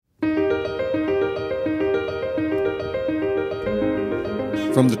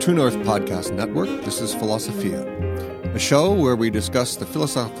From the True North Podcast Network, this is Philosophia, a show where we discuss the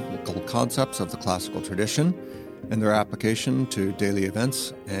philosophical concepts of the classical tradition and their application to daily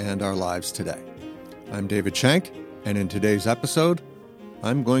events and our lives today. I'm David Shank, and in today's episode,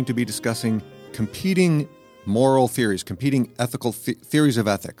 I'm going to be discussing competing moral theories, competing ethical theories of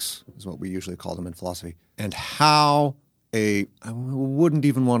ethics, is what we usually call them in philosophy, and how I wouldn't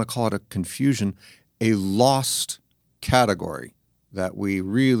even want to call it a confusion, a lost category that we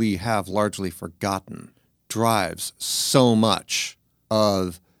really have largely forgotten drives so much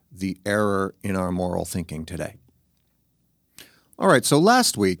of the error in our moral thinking today. All right, so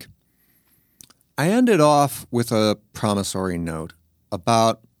last week, I ended off with a promissory note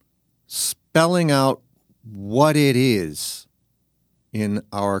about spelling out what it is in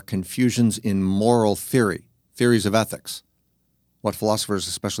our confusions in moral theory, theories of ethics, what philosophers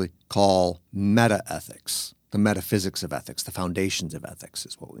especially call metaethics. The metaphysics of ethics, the foundations of ethics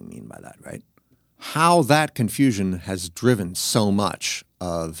is what we mean by that, right? How that confusion has driven so much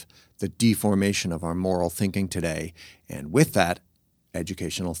of the deformation of our moral thinking today, and with that,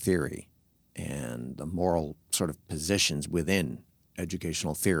 educational theory and the moral sort of positions within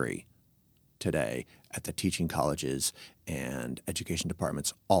educational theory today at the teaching colleges and education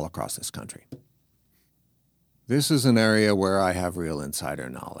departments all across this country. This is an area where I have real insider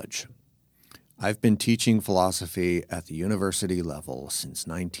knowledge. I've been teaching philosophy at the university level since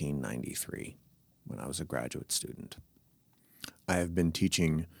 1993, when I was a graduate student. I have been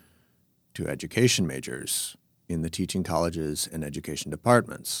teaching to education majors in the teaching colleges and education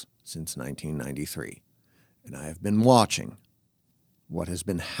departments since 1993, and I have been watching what has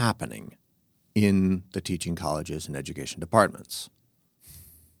been happening in the teaching colleges and education departments.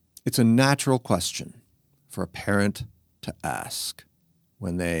 It's a natural question for a parent to ask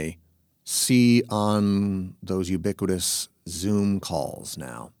when they see on those ubiquitous Zoom calls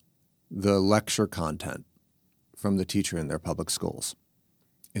now the lecture content from the teacher in their public schools.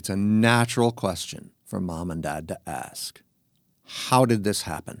 It's a natural question for mom and dad to ask. How did this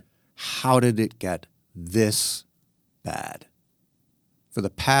happen? How did it get this bad? For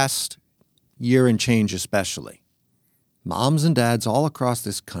the past year and change especially, moms and dads all across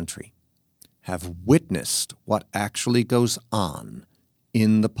this country have witnessed what actually goes on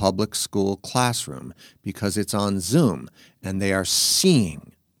in the public school classroom because it's on Zoom, and they are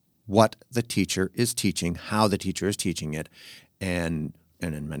seeing what the teacher is teaching, how the teacher is teaching it, and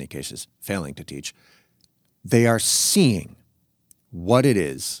in many cases failing to teach. They are seeing what it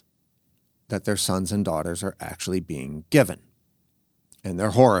is that their sons and daughters are actually being given. And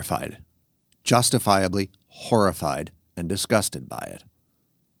they're horrified, justifiably horrified and disgusted by it.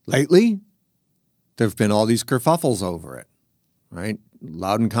 Lately, there have been all these kerfuffles over it, right?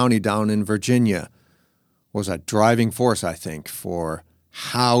 Loudoun County down in Virginia was a driving force, I think, for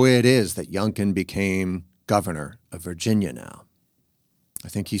how it is that Youngkin became governor of Virginia now. I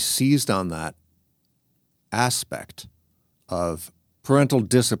think he seized on that aspect of parental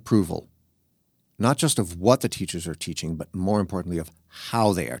disapproval, not just of what the teachers are teaching, but more importantly of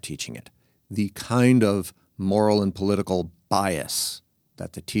how they are teaching it, the kind of moral and political bias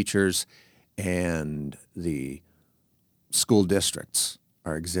that the teachers and the school districts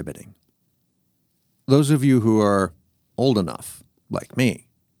are exhibiting. Those of you who are old enough, like me,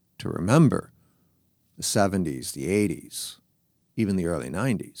 to remember the 70s, the 80s, even the early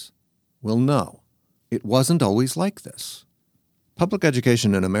 90s, will know it wasn't always like this. Public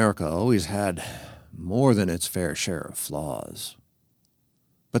education in America always had more than its fair share of flaws.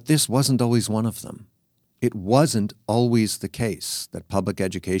 But this wasn't always one of them. It wasn't always the case that public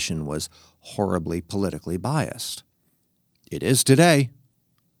education was horribly politically biased. It is today.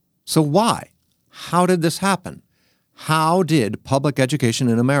 So why? How did this happen? How did public education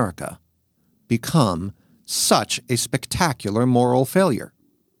in America become such a spectacular moral failure?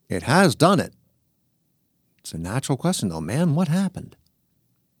 It has done it. It's a natural question, though. Man, what happened?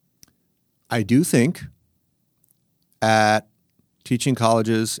 I do think at teaching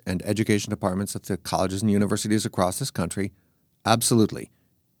colleges and education departments at the colleges and universities across this country, absolutely,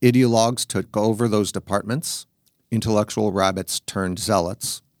 ideologues took over those departments. Intellectual rabbits turned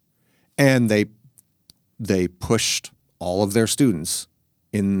zealots, and they pushed all of their students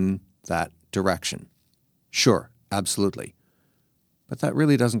in that direction. Sure, absolutely. But that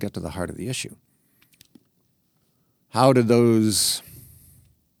really doesn't get to the heart of the issue. How did those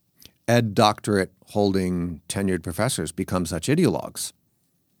ed doctorate holding tenured professors become such ideologues?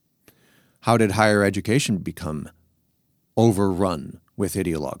 How did higher education become overrun with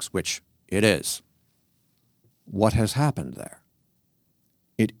ideologues, which it is? What has happened there?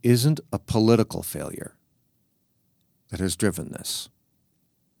 It isn't a political failure that has driven this.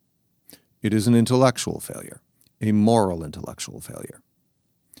 It is an intellectual failure, a moral intellectual failure,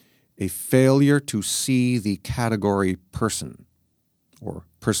 a failure to see the category person or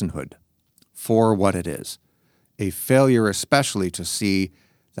personhood for what it is, a failure especially to see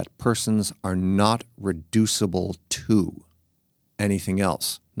that persons are not reducible to anything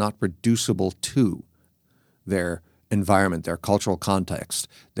else, not reducible to their environment, their cultural context,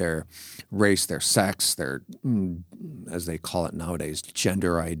 their race, their sex, their, as they call it nowadays,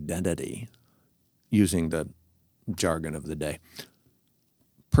 gender identity, using the jargon of the day.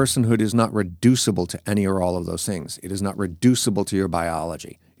 Personhood is not reducible to any or all of those things. It is not reducible to your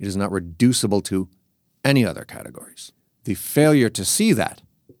biology. It is not reducible to any other categories. The failure to see that,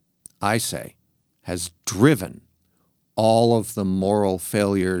 I say, has driven all of the moral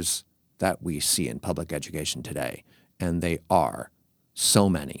failures that we see in public education today, and they are so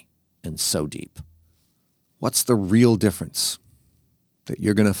many and so deep. What's the real difference that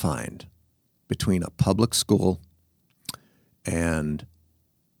you're going to find between a public school and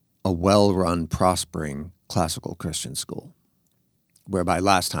a well-run, prospering classical Christian school? Whereby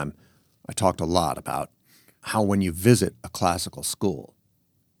last time I talked a lot about how when you visit a classical school,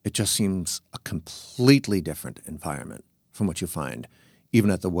 it just seems a completely different environment from what you find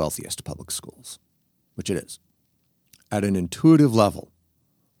even at the wealthiest public schools, which it is. At an intuitive level,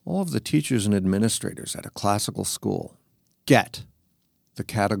 all of the teachers and administrators at a classical school get the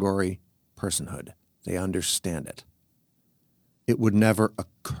category personhood. They understand it. It would never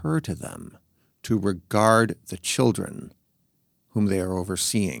occur to them to regard the children whom they are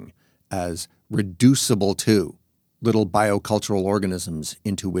overseeing as reducible to little biocultural organisms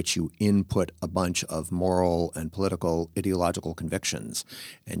into which you input a bunch of moral and political ideological convictions,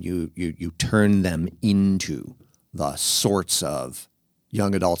 and you turn them into the sorts of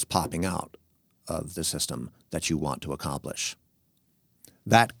young adults popping out of the system that you want to accomplish.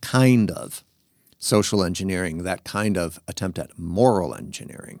 That kind of social engineering, that kind of attempt at moral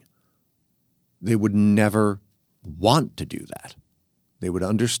engineering, they would never want to do that. They would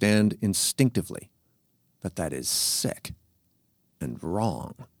understand instinctively that that is sick and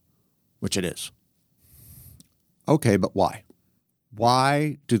wrong, which it is. Okay, but why?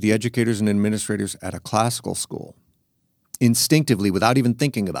 Why do the educators and administrators at a classical school instinctively, without even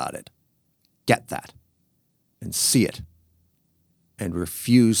thinking about it, get that and see it and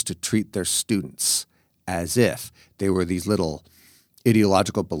refuse to treat their students as if they were these little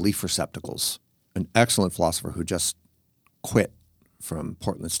ideological belief receptacles? An excellent philosopher who just quit from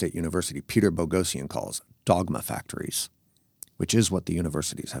Portland State University, Peter Boghossian, calls dogma factories, which is what the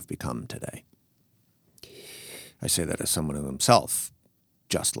universities have become today. I say that as someone who himself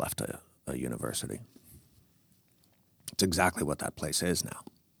just left a university. It's exactly what that place is now.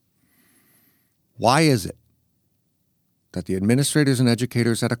 Why is it that the administrators and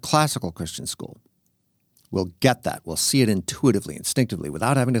educators at a classical Christian school will get that, will see it intuitively, instinctively,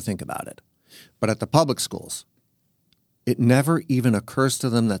 without having to think about it, but at the public schools, it never even occurs to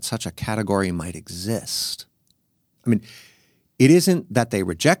them that such a category might exist? I mean, it isn't that they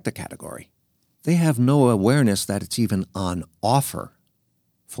reject the category. They have no awareness that it's even on offer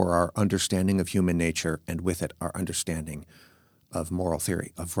for our understanding of human nature, and with it, our understanding of moral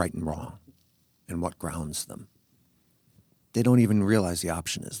theory, of right and wrong, and what grounds them. They don't even realize the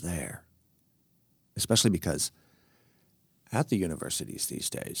option is there, especially because at the universities these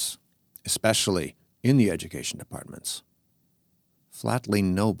days, especially in the education departments, flatly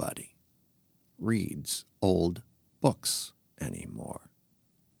nobody reads old books anymore.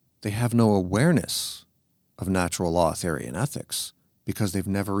 They have no awareness of natural law theory and ethics because they've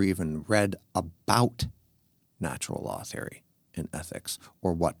never even read about natural law theory and ethics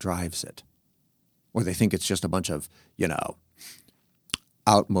or what drives it. Or they think it's just a bunch of,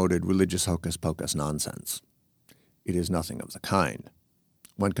 outmoded religious hocus-pocus nonsense. It is nothing of the kind.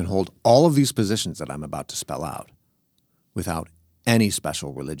 One can hold all of these positions that I'm about to spell out without any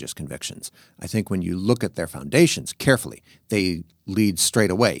special religious convictions. I think when you look at their foundations carefully, they lead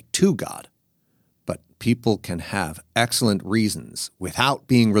straight away to God. But people can have excellent reasons without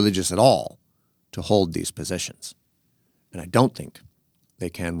being religious at all to hold these positions. And I don't think they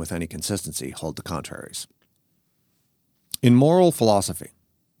can, with any consistency, hold the contraries. In moral philosophy,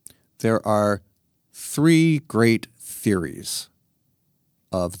 there are three great theories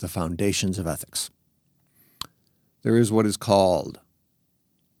of the foundations of ethics. There is what is called,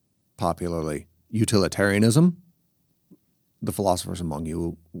 popularly, utilitarianism. The philosophers among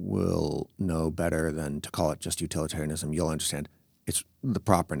you will know better than to call it just utilitarianism. You'll understand the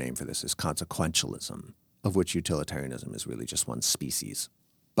proper name for this is consequentialism, of which utilitarianism is really just one species.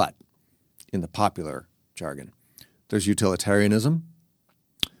 But in the popular jargon, there's utilitarianism,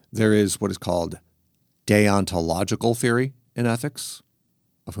 There is what is called deontological theory in ethics,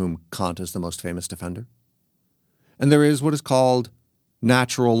 of whom Kant is the most famous defender. And there is what is called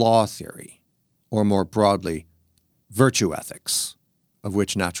natural law theory, or more broadly, virtue ethics, of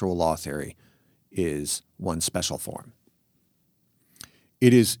which natural law theory is one special form.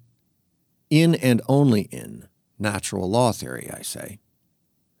 It is in and only in natural law theory, I say,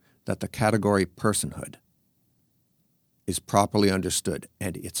 that the category personhood is properly understood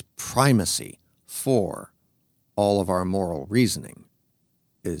and its primacy for all of our moral reasoning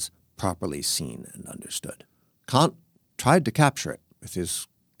is properly seen and understood. Kant tried to capture it with his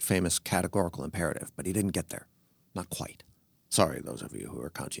famous categorical imperative, but he didn't get there. Not quite. Sorry, those of you who are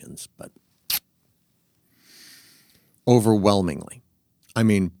Kantians, but overwhelmingly, I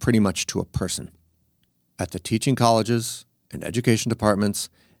mean pretty much to a person, at the teaching colleges and education departments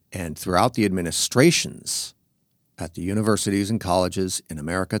and throughout the administrations at the universities and colleges in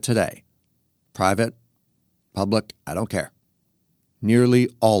America today, private, public, I don't care, nearly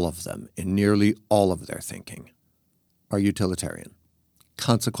all of them in nearly all of their thinking are utilitarian,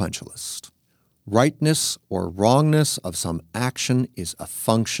 consequentialist. Rightness or wrongness of some action is a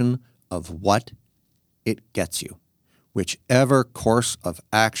function of what it gets you. Whichever course of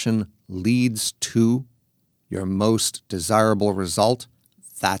action leads to your most desirable result,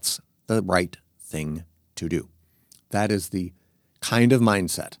 that's the right thing to do. That is the kind of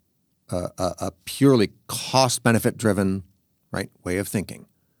mindset, a purely cost-benefit driven, right, way of thinking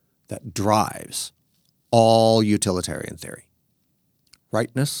that drives all utilitarian theory.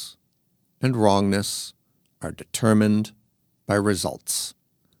 Rightness and wrongness are determined by results,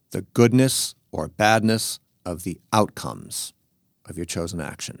 the goodness or badness of the outcomes of your chosen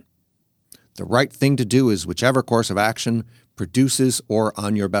action. The right thing to do is whichever course of action produces, or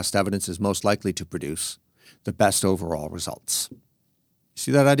on your best evidence is most likely to produce, the best overall results.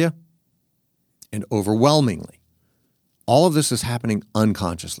 See that idea? And overwhelmingly, all of this is happening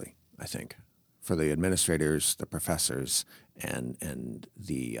unconsciously, I think, for the administrators, the professors, and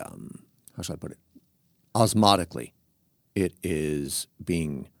the, how shall I put it, osmotically, it is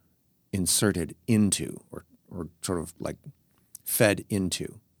being inserted into or sort of like fed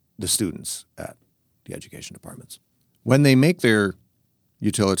into the students at the education departments. When they make their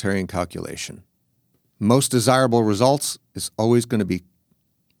utilitarian calculation, most desirable results is always going to be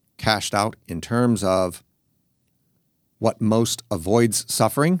cashed out in terms of what most avoids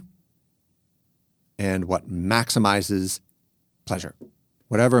suffering and what maximizes pleasure.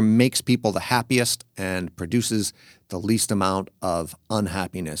 Whatever makes people the happiest and produces the least amount of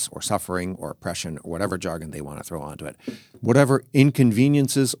unhappiness or suffering or oppression or whatever jargon they want to throw onto it. Whatever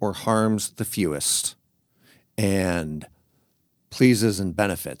inconveniences or harms the fewest and pleases and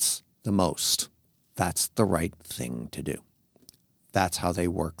benefits the most. That's the right thing to do. That's how they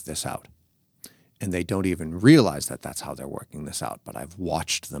work this out. And they don't even realize that that's how they're working this out, but I've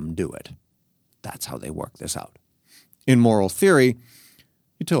watched them do it. That's how they work this out. In moral theory,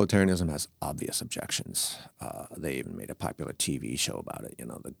 utilitarianism has obvious objections. They even made a popular TV show about it,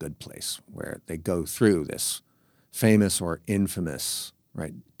 The Good Place, where they go through this famous or infamous,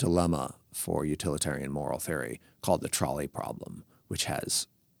 right, dilemma for utilitarian moral theory called the trolley problem, which has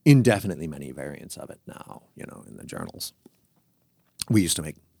indefinitely many variants of it now, in the journals. We used to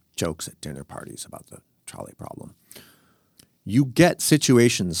make jokes at dinner parties about the trolley problem. You get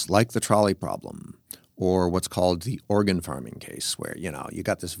situations like the trolley problem, or what's called the organ farming case, where, you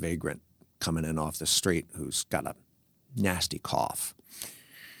got this vagrant coming in off the street who's got a nasty cough.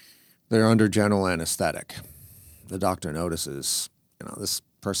 They're under general anesthetic. The doctor notices, this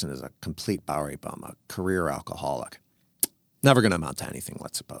person is a complete Bowery bum, a career alcoholic. Never going to amount to anything,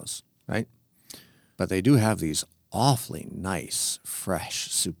 let's suppose, right? But they do have these awfully nice,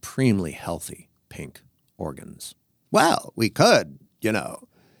 fresh, supremely healthy pink organs. Well, we could,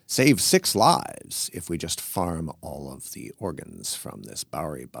 save 6 lives if we just farm all of the organs from this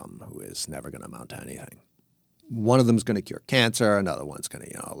Bowery bum who is never going to amount to anything. One of them's going to cure cancer. Another one's going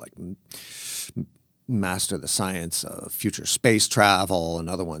to, master the science of future space travel.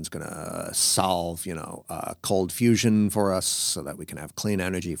 Another one's going to solve, cold fusion for us so that we can have clean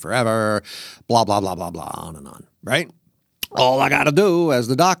energy forever. Blah, blah, blah, blah, blah, on and on, right? All I got to do as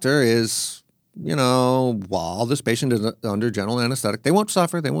the doctor is, while this patient is under general anesthetic, they won't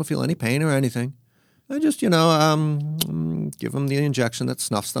suffer, they won't feel any pain or anything. I just, give them the injection that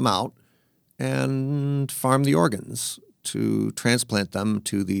snuffs them out and farm the organs to transplant them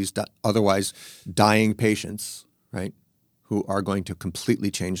to these otherwise dying patients, right, who are going to completely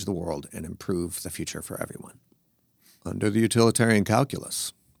change the world and improve the future for everyone. Under the utilitarian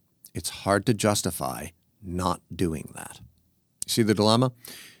calculus, it's hard to justify not doing that. See the dilemma?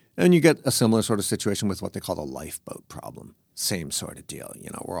 And you get a similar sort of situation with what they call the lifeboat problem. Same sort of deal.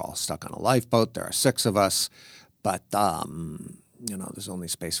 We're all stuck on a lifeboat. There are 6 of us, but, there's only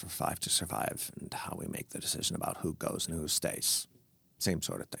space for 5 to survive, and how we make the decision about who goes and who stays. Same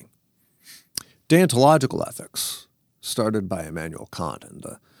sort of thing. Deontological ethics, started by Immanuel Kant in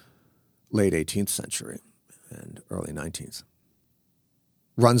the late 18th century and early 19th,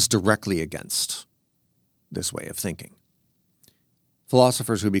 runs directly against this way of thinking.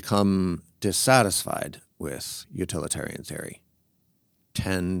 Philosophers who become dissatisfied with utilitarian theory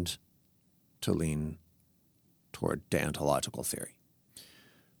tend to lean toward deontological theory.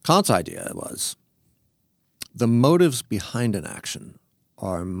 Kant's idea was the motives behind an action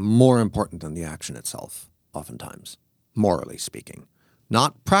are more important than the action itself, oftentimes, morally speaking.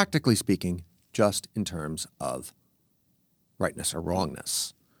 Not practically speaking, just in terms of rightness or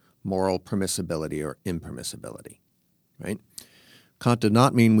wrongness, moral permissibility or impermissibility, right? Kant did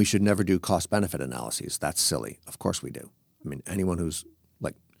not mean we should never do cost-benefit analyses. That's silly. Of course we do. I mean, anyone who's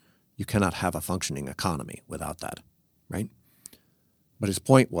you cannot have a functioning economy without that, right? But his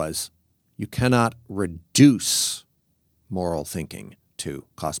point was you cannot reduce moral thinking to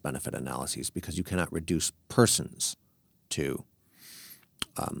cost-benefit analyses because you cannot reduce persons to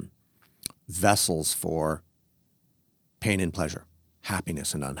vessels for pain and pleasure,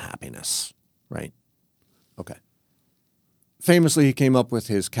 happiness and unhappiness, right? Okay. Famously, he came up with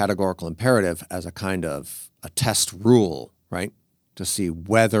his categorical imperative as a kind of a test rule, right, to see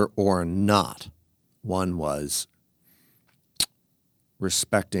whether or not one was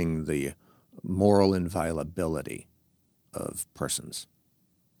respecting the moral inviolability of persons.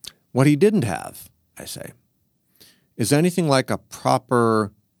 What he didn't have, I say, is anything like a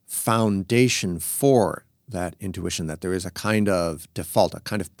proper foundation for that intuition that there is a kind of default, a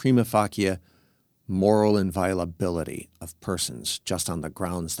kind of prima facie moral inviolability of persons just on the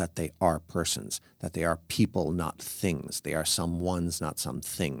grounds that they are persons, that they are people, not things. They are some ones, not some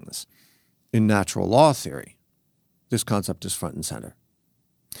things. In natural law theory, this concept is front and center.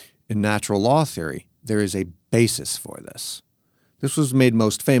 In natural law theory, there is a basis for this. This was made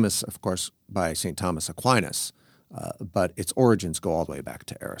most famous, of course, by St. Thomas Aquinas, but its origins go all the way back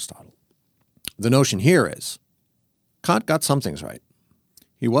to Aristotle. The notion here is Kant got some things right.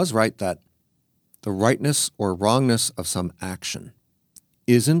 He was right that the rightness or wrongness of some action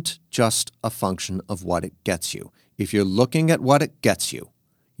isn't just a function of what it gets you. If you're looking at what it gets you,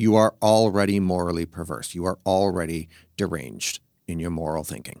 you are already morally perverse. You are already deranged in your moral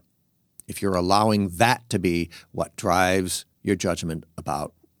thinking. If you're allowing that to be what drives your judgment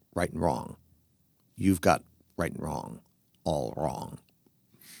about right and wrong, you've got right and wrong all wrong.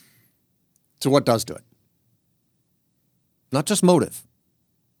 So what does do it? Not just motive,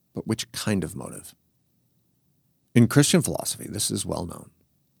 but which kind of motive? In Christian philosophy, this is well known.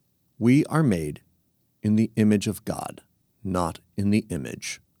 We are made in the image of God, not in the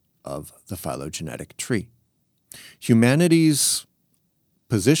image of the phylogenetic tree. Humanity's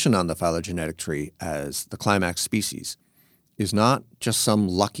position on the phylogenetic tree as the climax species is not just some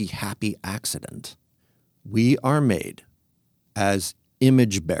lucky, happy accident. We are made as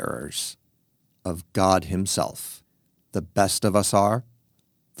image bearers of God himself. The best of us are,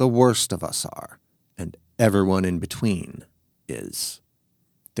 the worst of us are, and everyone in between is.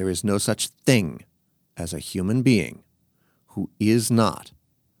 There is no such thing as a human being who is not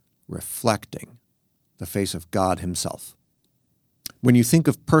reflecting the face of God himself. When you think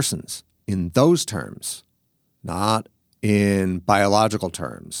of persons in those terms, not in biological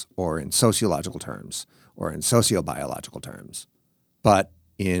terms or in sociological terms or in sociobiological terms, but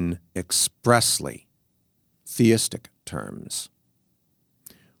in expressly theistic terms,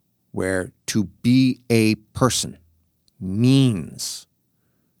 where to be a person means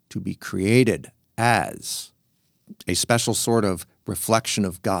to be created as a special sort of reflection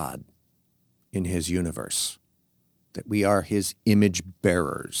of God in his universe, that we are his image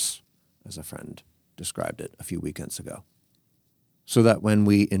bearers, as a friend described it a few weekends ago. So that when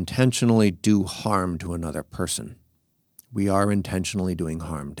we intentionally do harm to another person, we are intentionally doing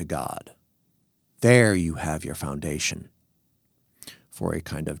harm to God. There you have your foundation for a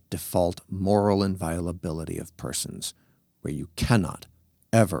kind of default moral inviolability of persons, where you cannot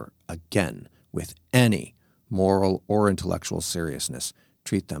ever again, with any moral or intellectual seriousness,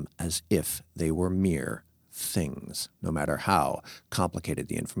 treat them as if they were mere things, no matter how complicated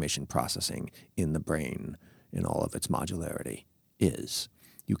the information processing in the brain in all of its modularity is.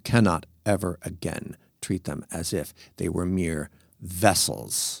 You cannot ever again treat them as if they were mere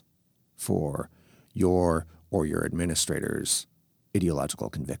vessels for your or your administrator's ideological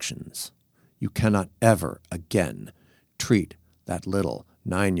convictions. You cannot ever again treat that little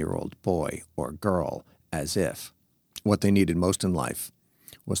 9-year-old boy or girl as if what they needed most in life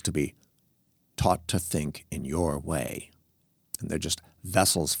was to be taught to think in your way. And they're just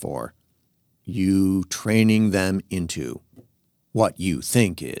vessels for you training them into what you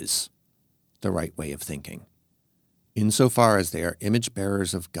think is the right way of thinking. Insofar as they are image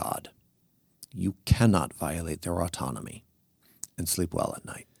bearers of God, you cannot violate their autonomy and sleep well at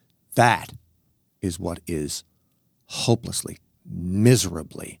night. That is what is hopelessly,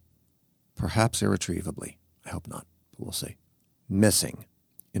 miserably, perhaps irretrievably, I hope not, but we'll see, missing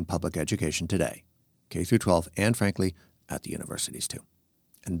in public education today, K through 12, and frankly, at the universities too.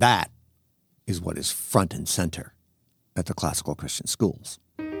 And that is what is front and center at the classical Christian schools.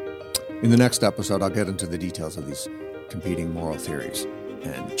 In the next episode, I'll get into the details of these competing moral theories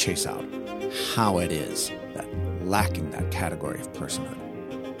and chase out how it is that lacking that category of personhood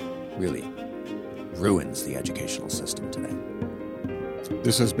really ruins the educational system today.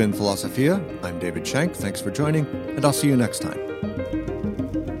 This has been Philosophia. I'm David Schenk. Thanks for joining, and I'll see you next time.